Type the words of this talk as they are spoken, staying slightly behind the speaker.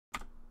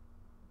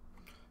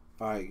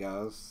Alright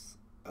guys,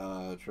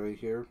 Trey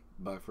here,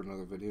 back for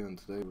another video, and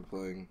today we're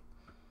playing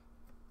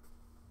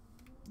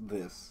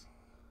this.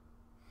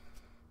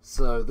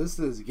 So, this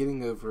is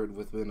Getting Over It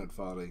with Bennett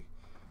Foddy.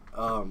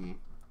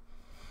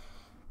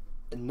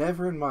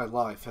 Never in my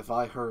life have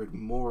I heard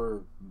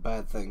more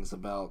bad things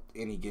about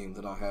any game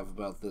than I have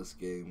about this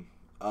game.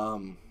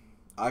 I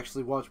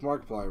actually watched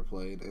Markiplier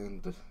play it,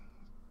 and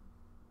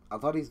I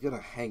thought he's gonna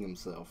hang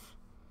himself.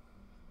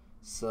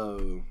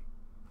 So,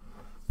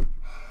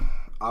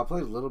 I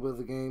played a little bit of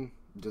the game,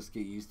 just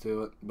get used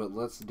to it, but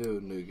let's do a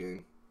new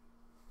game.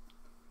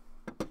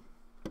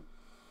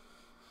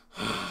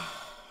 Okay,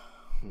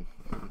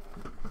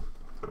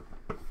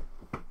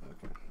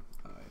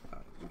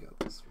 alright, we got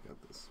this.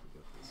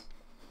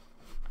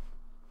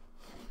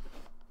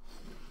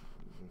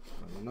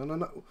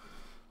 No.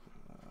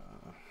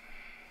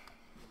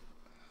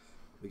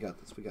 We got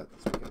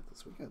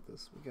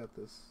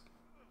this.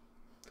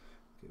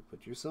 Okay,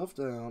 put yourself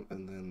down,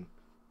 and then,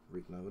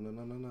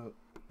 no.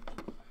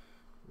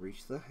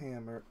 Reach the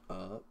hammer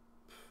up,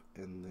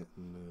 and then,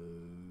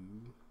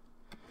 no.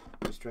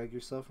 Just drag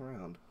yourself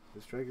around.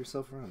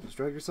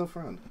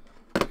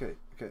 Okay.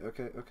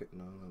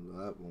 No,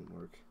 that won't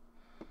work.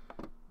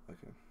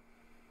 Okay.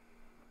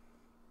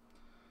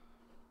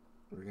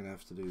 We're gonna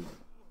have to do,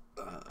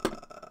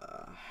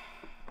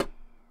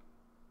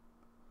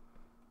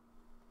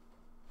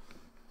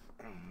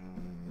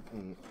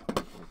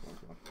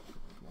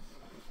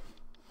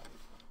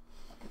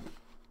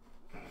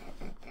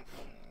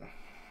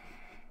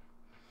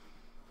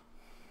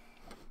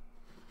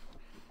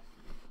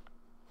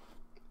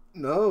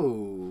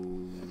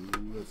 No,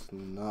 that's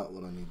not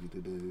what I need you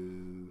to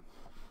do.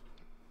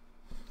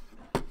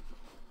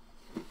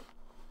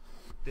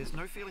 There's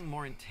no feeling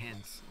more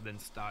intense than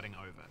starting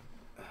over.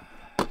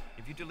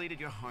 If you deleted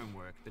your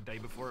homework the day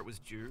before it was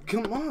due...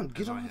 Come on,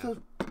 get over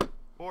the...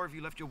 Or if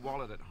you left your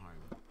wallet at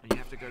home and you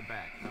have to go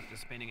back after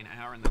spending an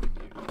hour in the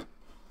commute.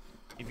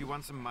 If you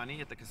won some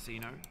money at the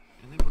casino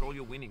and then put all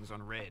your winnings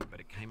on red but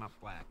it came up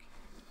black.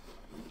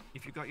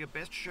 If you got your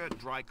best shirt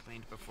dry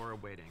cleaned before a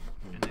wedding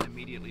and then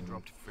immediately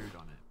dropped food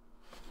on it.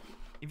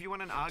 If you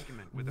won an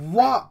argument with a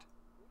friend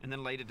and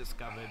then later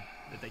discovered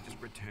that they just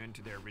returned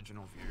to their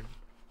original view.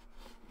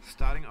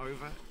 Starting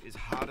over is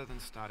harder than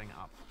starting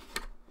up.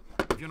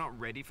 If you're not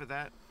ready for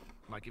that,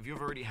 like if you've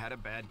already had a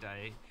bad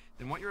day,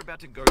 then what you're about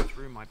to go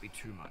through might be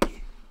too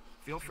much.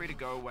 Feel free to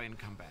go away and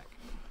come back.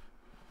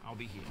 I'll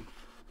be here.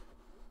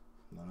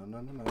 No.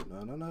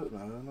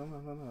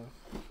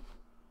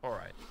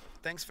 Alright,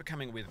 thanks for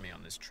coming with me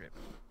on this trip.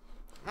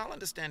 I'll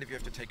understand if you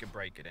have to take a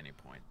break at any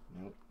point.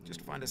 Just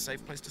find a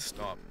safe place to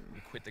stop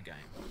and quit the game.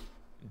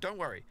 And don't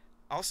worry,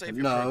 I'll save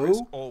your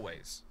progress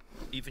always,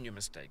 even your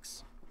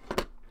mistakes.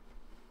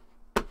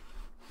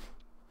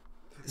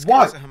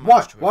 Why? Came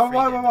out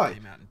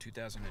in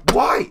 2002,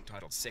 Why?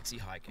 Titled Sexy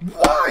Hiking.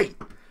 Why?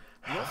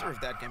 The author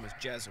of that game was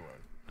Jazuo,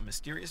 a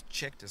mysterious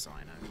Czech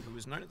designer who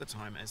was known at the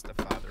time as the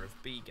father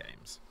of B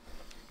games.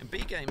 And B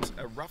games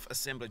are rough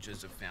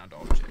assemblages of found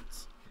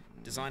objects.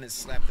 Designers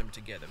slap them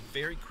together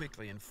very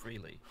quickly and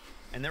freely,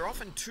 and they're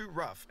often too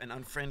rough and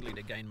unfriendly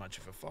to gain much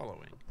of a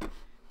following.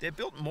 They're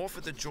built more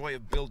for the joy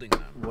of building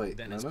them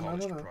than as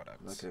polished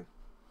products. Okay.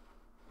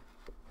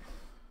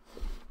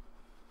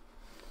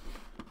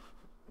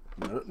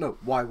 No,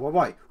 why?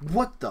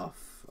 What the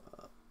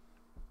fuck?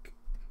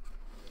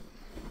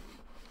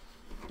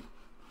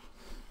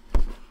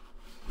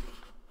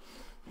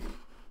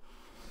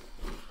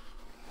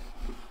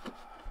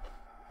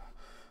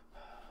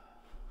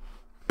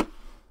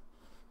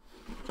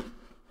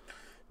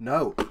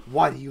 No,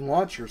 why do you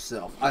launch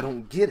yourself? I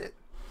don't get it.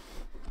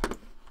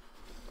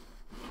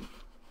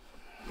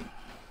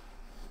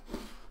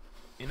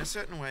 In a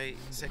certain way,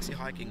 Sexy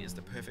Hiking is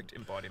the perfect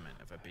embodiment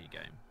of a B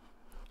game.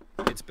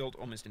 It's built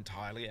almost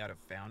entirely out of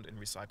found and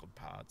recycled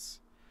parts,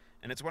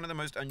 and it's one of the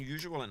most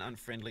unusual and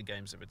unfriendly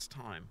games of its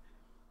time.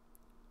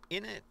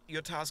 In it,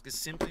 your task is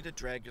simply to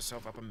drag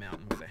yourself up a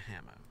mountain with a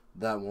hammer.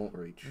 That won't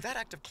reach. That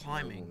act of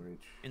climbing,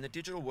 in the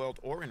digital world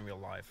or in real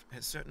life,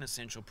 has certain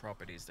essential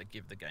properties that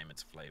give the game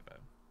its flavor.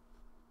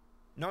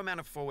 No amount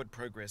of forward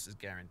progress is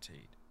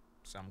guaranteed.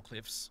 Some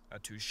cliffs are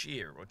too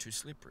sheer or too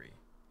slippery,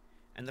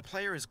 and the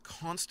player is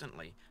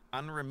constantly,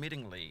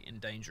 unremittingly in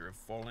danger of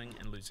falling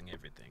and losing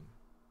everything.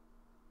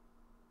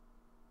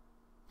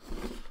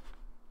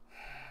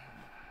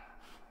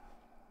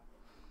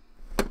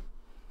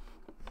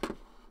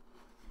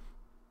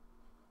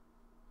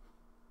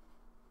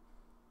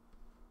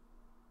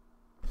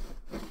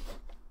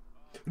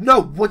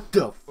 No, what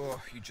the f—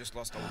 Oh, you just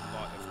lost a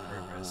lot of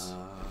progress.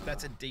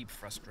 That's a deep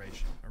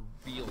frustration,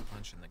 a real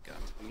punch in the gut.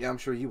 Yeah, I'm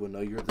sure you will know.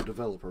 You're the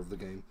developer of the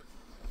game.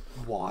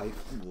 Why?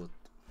 What?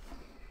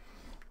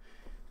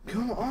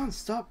 Come on,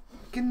 stop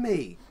fucking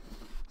me.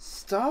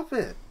 Stop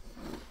it.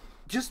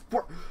 Just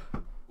work.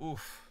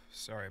 Oof,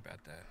 sorry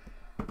about that.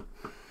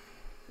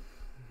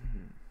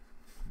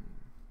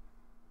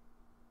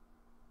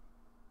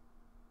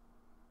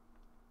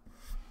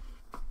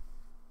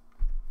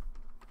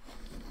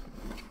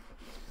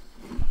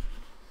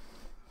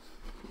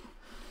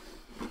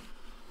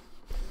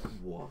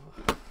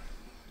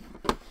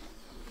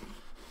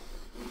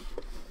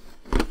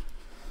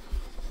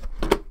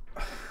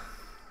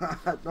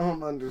 I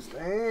don't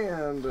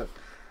understand.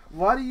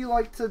 Why do you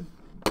like to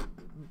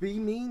be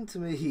mean to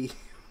me?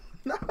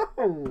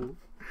 No,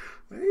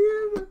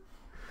 man.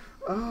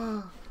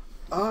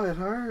 Oh, it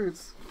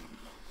hurts.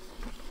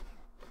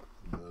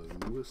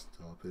 No,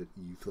 stop it,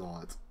 you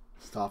thought.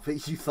 Stop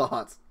it, you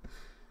thought.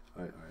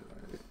 Alright.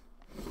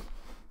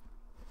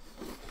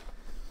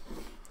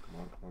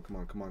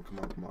 Come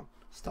on.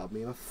 Stop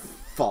being a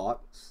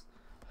thought.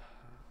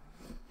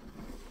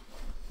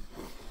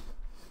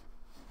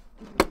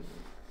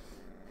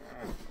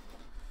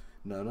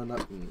 No.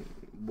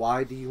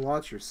 Why do you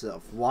launch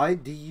yourself? Why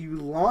do you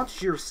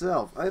launch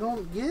yourself? I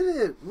don't get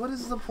it. What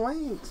is the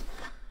point?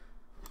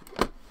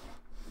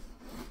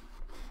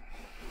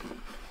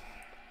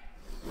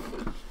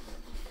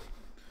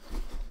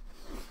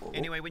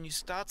 Anyway, when you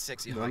start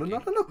sexy hiking,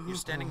 No. you're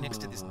standing next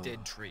to this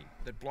dead tree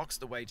that blocks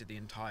the way to the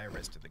entire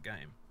rest of the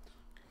game.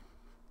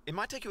 It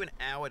might take you an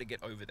hour to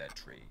get over that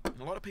tree,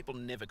 and a lot of people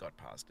never got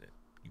past it.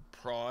 You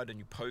prod and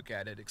you poke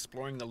at it,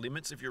 exploring the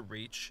limits of your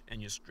reach and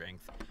your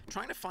strength,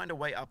 trying to find a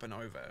way up and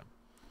over.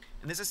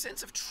 And there's a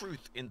sense of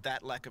truth in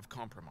that lack of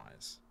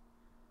compromise.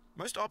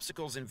 Most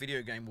obstacles in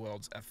video game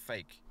worlds are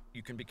fake.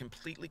 You can be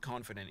completely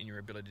confident in your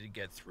ability to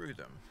get through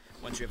them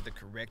once you have the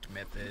correct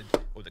method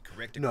or the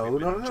correct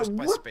equipment just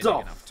by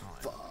spending enough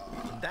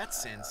time. In that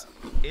sense,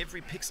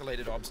 every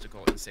pixelated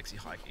obstacle in sexy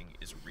hiking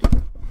is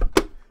real.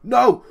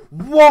 No!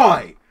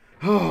 Why?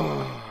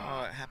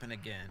 Oh, it happened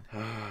again.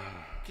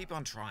 Keep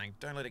on trying.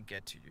 Don't let it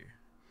get to you.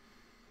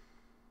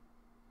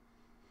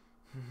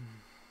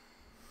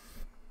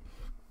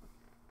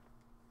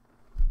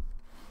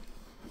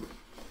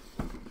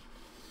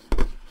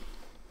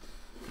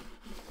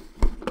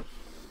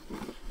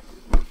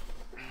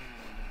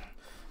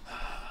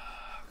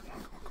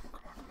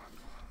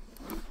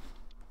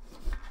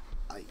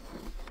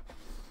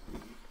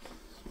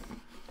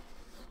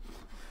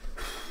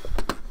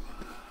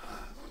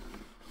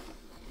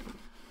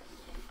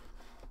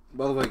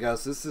 By the way,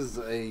 guys, this is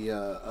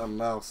a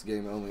mouse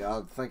game only.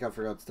 I think I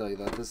forgot to tell you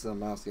that. This is a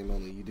mouse game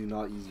only. You do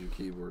not use your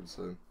keyboard,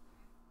 so,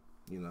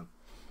 you know.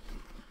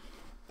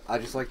 I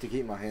just like to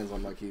keep my hands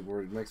on my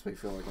keyboard. It makes me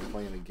feel like I'm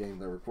playing a game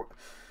that requires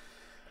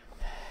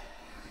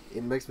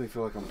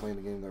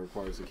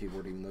a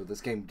keyboard, even though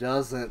this game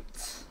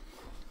doesn't.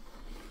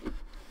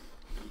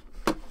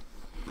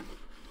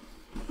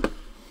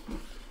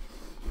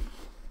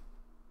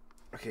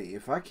 Okay,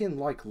 if I can,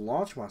 like,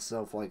 launch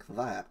myself like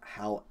that,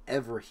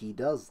 however he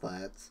does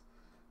that,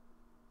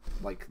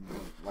 no,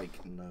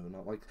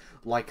 not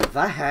like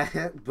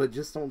that, but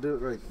just don't do it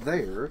right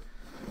there.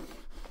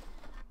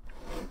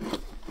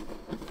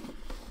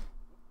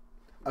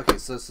 Okay,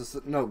 so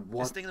no,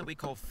 what? This thing that we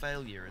call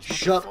failure is not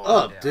Shut the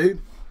up, down,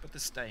 dude! but the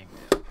staying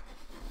down.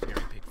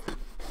 Very picky.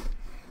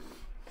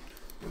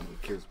 Nobody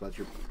cares about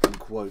your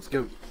quotes.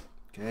 Go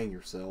hang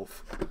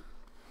yourself.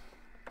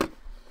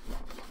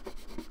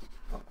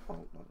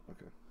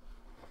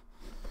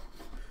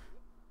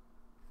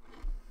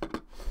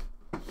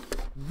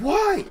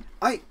 Why?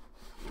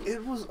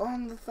 It was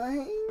on the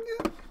thing.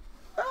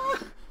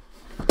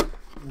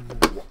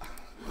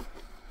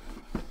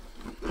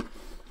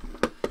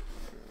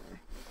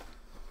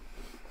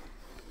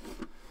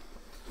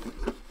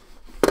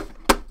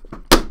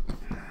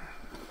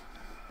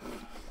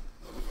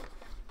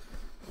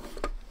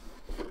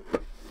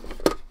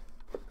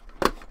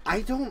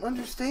 I don't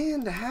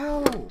understand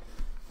how.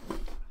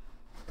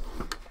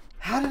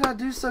 How did I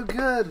do so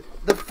good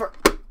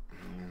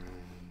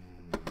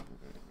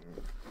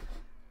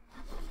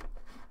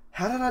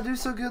How did I do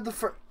so good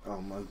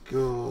oh my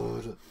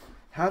god.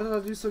 How did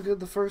I do so good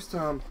the first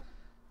time?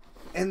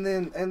 And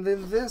then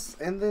this,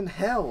 and then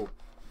hell.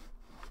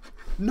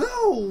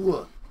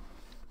 No!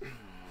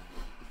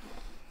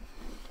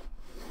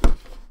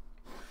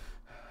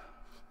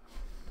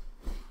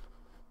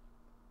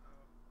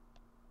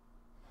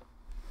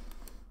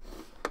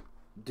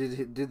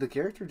 Did the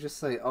character just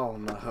say, oh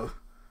no?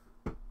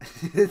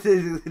 Did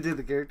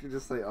the character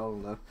just say, oh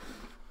no?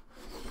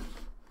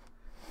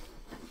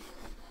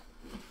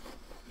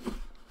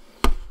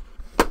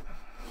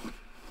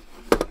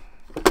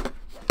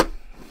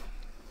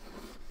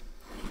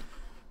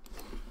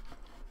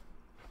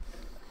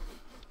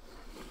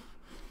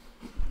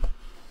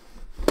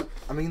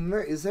 I mean,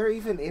 is there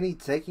even any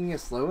taking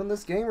it slow in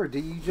this game, or do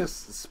you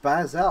just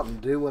spaz out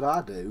and do what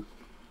I do?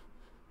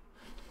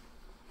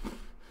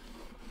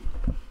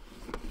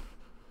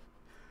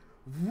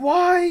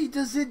 Why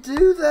does it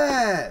do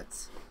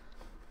that?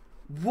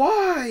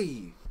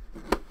 Why?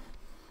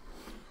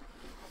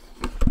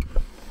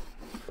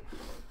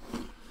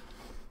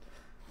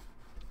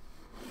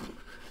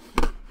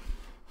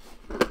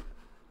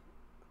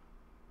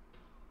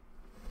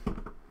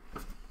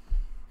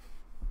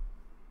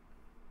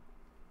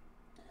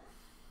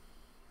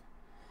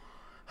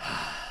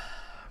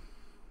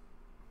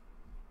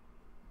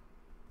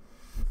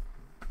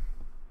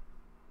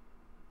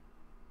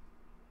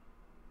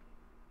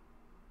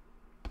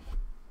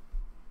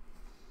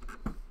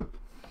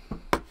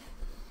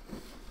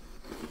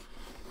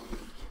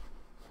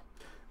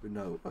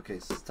 No. Okay,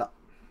 stop.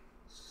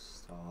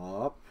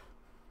 Stop.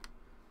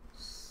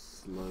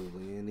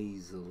 Slowly and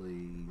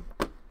easily.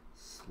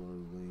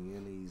 Slowly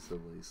and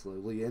easily.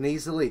 Slowly and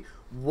easily.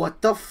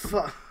 What the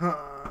fuck?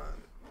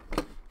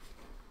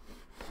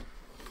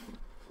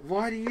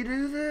 Why do you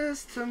do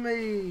this to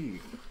me?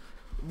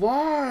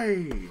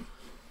 Why?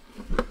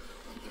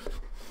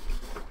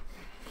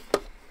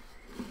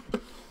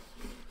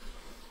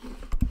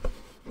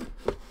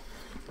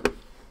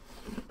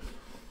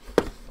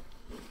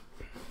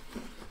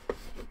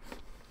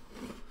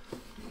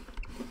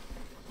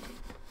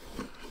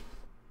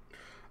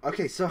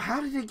 Okay, so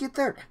how did it get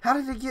there? How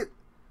did it get...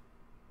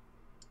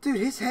 Dude,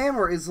 his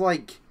hammer is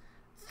like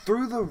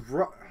through the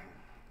rock.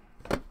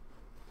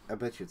 I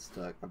bet you it's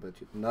stuck. I bet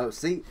you... No,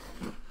 see?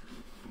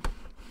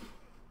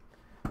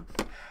 How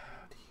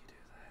do you do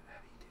that? How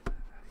do you do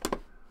that?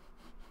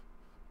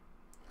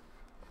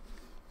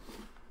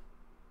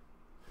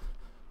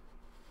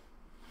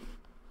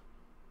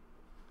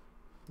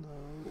 How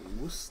do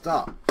you... No,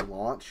 stop.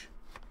 Launch.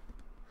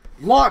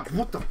 Launch!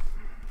 What the...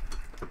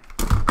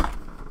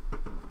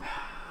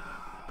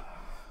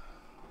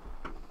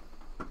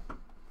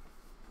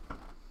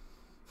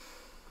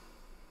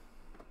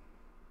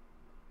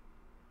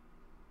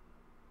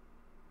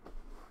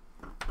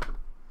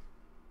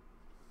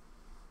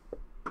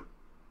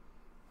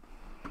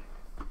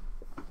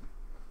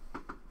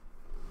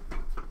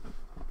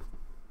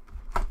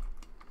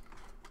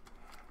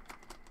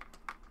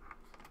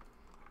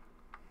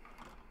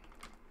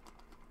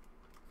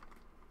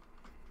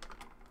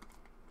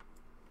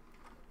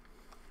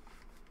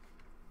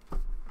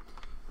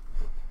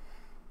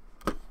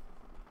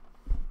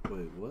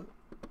 Wait, what?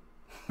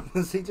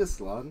 Is he just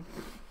sliding?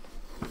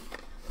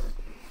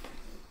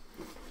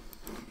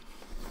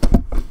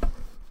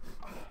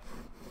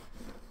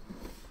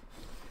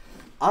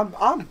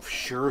 I'm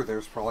sure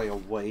there's probably a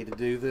way to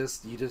do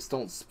this. You just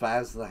don't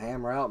spaz the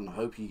hammer out and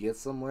hope you get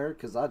somewhere,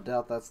 because I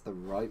doubt that's the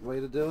right way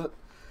to do it.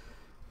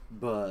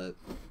 But...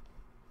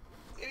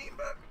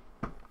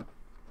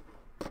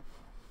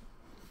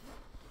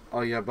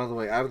 Oh yeah, by the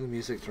way, I have the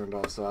music turned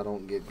off so I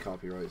don't get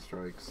copyright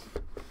strikes.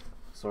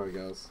 Sorry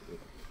guys.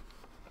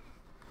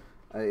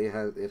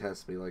 It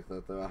has to be like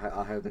that though.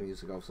 I have the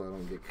music off so I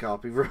don't get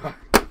copyright.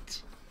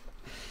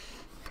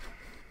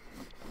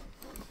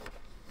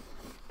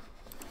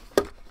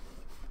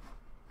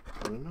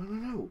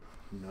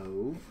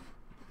 No.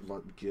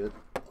 Like, get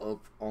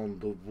up on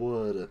the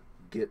wood.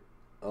 Get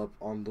up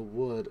on the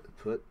wood.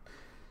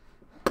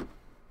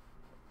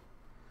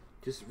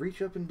 Just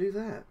reach up and do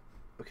that.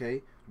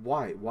 Okay?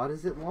 Why? Why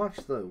does it launch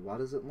though? Why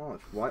does it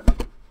launch? Why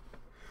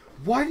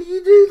do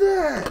you do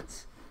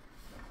that?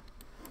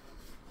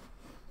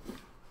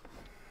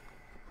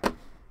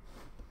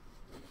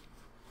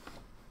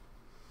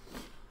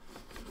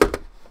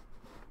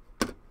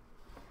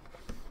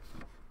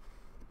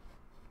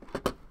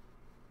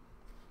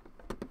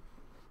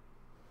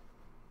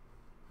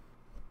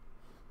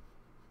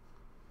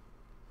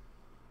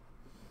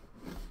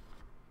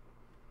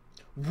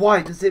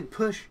 Why does it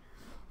push?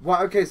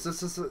 Why? Okay, so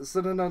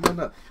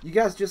no. You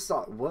guys just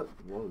saw what?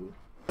 Whoa.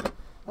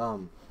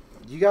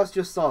 You guys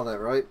just saw that,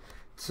 right?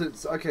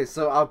 Okay,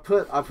 so I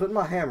put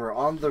my hammer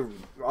on the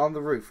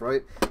roof,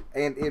 right?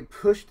 And it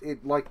pushed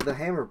it, like the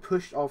hammer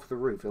pushed off the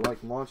roof. It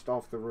like launched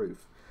off the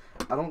roof.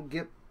 I don't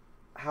get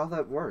how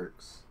that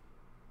works.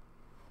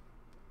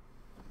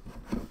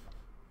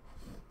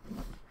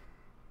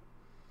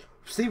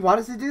 See, why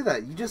does it do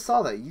that? You just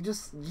saw that. You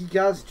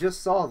guys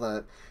just saw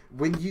that.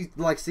 When you,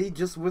 like, see,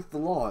 just with the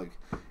log.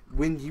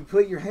 When you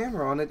put your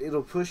hammer on it,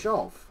 it'll push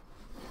off.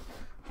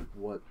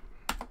 What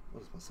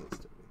is my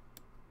sensitivity?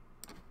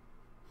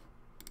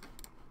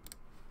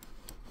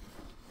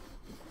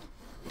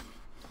 I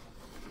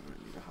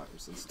need a higher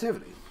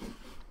sensitivity.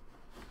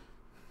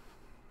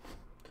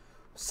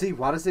 See,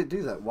 why does it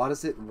do that? Why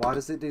does it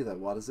do that?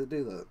 Why does it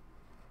do that?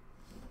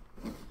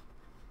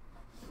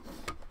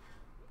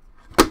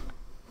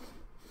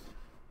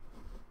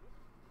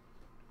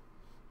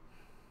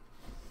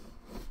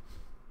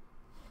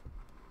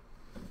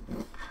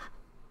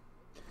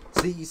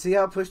 See, you see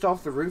how it pushed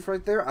off the roof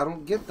right there? I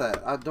don't get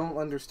that. I don't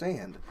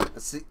understand.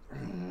 See,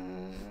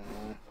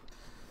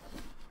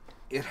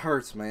 it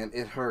hurts, man.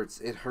 It hurts.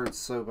 It hurts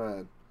so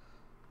bad.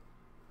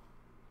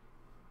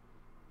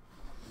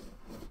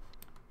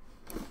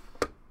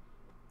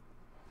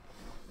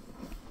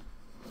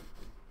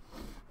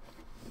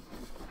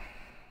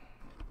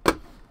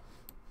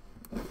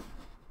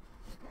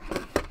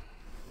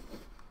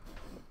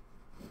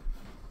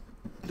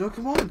 No,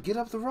 come on. Get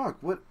up the rock.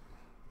 What?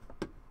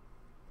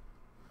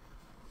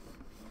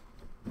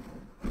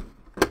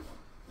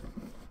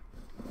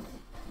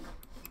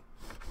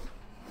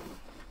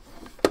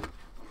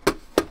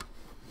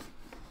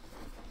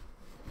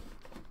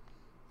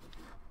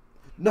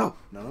 No.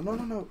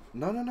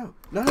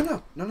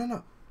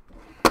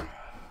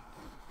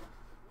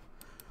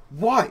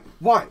 Why?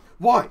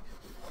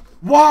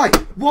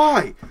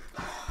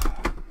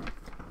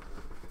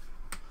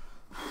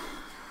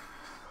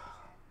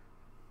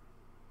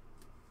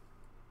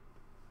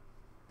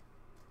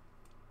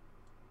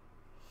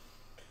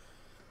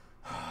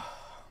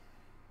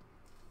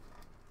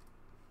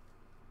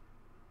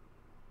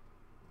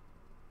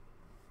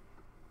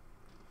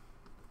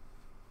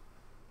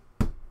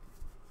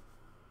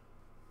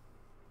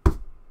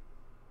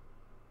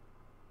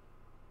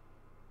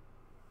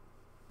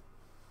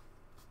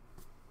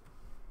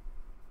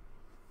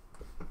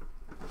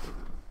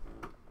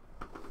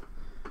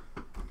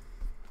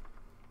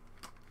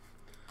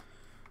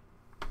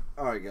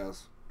 Alright,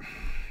 guys.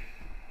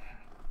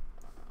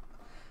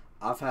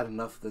 I've had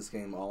enough of this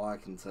game, all I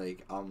can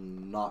take.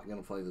 I'm not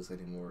gonna play this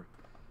anymore.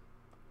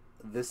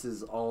 This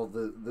is all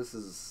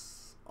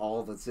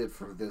that's it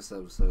for this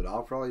episode.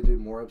 I'll probably do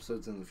more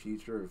episodes in the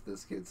future if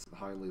this gets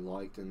highly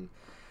liked, and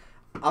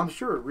I'm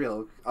sure it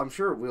will.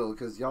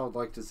 Because y'all would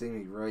like to see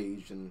me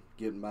rage and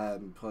get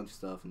mad and punch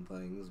stuff and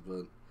things.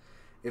 But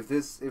if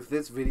this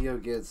video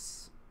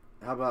gets,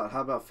 how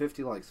about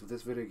 50 likes? If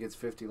this video gets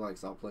 50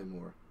 likes, I'll play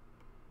more.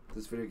 If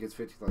this video gets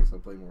 50 likes, I'll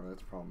play more.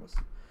 That's a promise.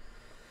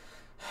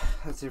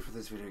 That's it for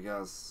this video,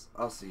 guys.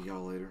 I'll see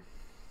y'all later.